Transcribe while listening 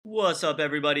What's up,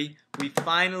 everybody? We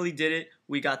finally did it.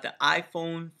 We got the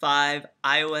iPhone 5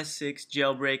 iOS 6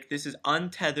 jailbreak. This is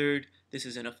untethered. This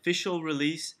is an official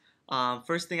release.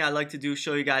 First thing I'd like to do is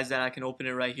show you guys that I can open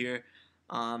it right here.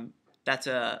 That's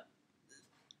a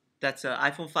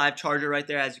iPhone 5 charger right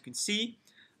there, as you can see.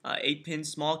 8-pin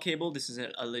small cable. This is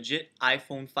a legit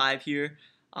iPhone 5 here.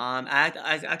 I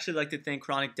actually like to thank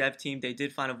Chronic Dev Team. They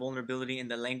did find a vulnerability in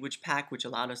the language pack, which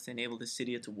allowed us to enable the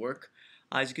Cydia to work.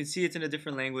 As you can see, it's in a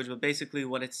different language, but basically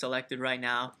what it's selected right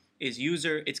now is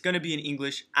user. It's going to be in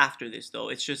English after this, though.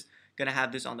 It's just going to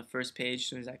have this on the first page. As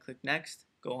soon as I click next,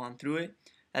 go on through it.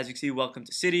 As you can see, welcome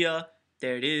to Cydia.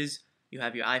 There it is. You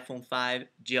have your iPhone 5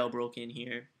 jailbroken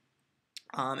here.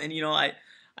 And you know, I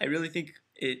really think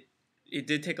it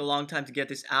did take a long time to get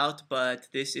this out, but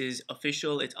this is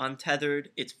official. It's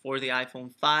untethered. It's for the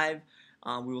iPhone 5.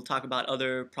 We will talk about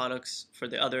other products for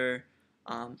the other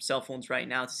cell phones right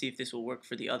now to see if this will work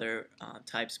for the other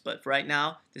types. But for right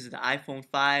now, this is the iPhone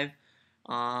 5.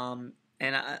 And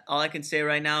all I can say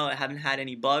right now, I haven't had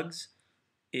any bugs.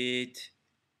 It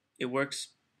works.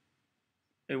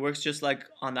 It works just like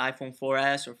on the iPhone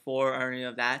 4S or 4 or any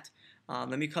of that.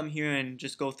 Let me come here and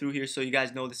just go through here so you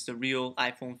guys know this is a real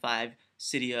iPhone 5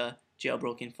 Cydia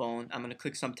jailbroken phone. I'm going to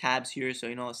click some tabs here so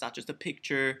you know it's not just a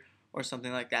picture or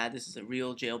something like that. This is a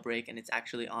real jailbreak and it's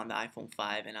actually on the iPhone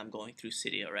 5 and I'm going through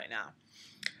Cydia right now.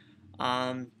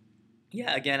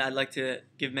 Yeah, again, I'd like to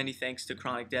give many thanks to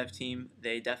Chronic Dev Team.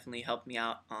 They definitely helped me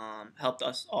out, helped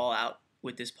us all out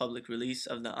with this public release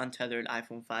of the untethered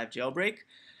iPhone 5 jailbreak.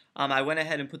 I went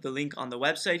ahead and put the link on the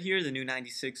website here,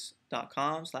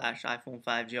 thenew96.com/iPhone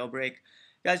 5 jailbreak.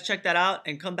 Guys, check that out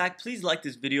and come back. Please like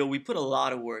this video. We put a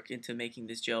lot of work into making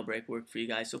this jailbreak work for you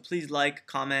guys. So please like,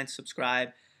 comment,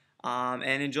 subscribe, and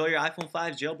enjoy your iPhone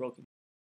 5 jailbroken.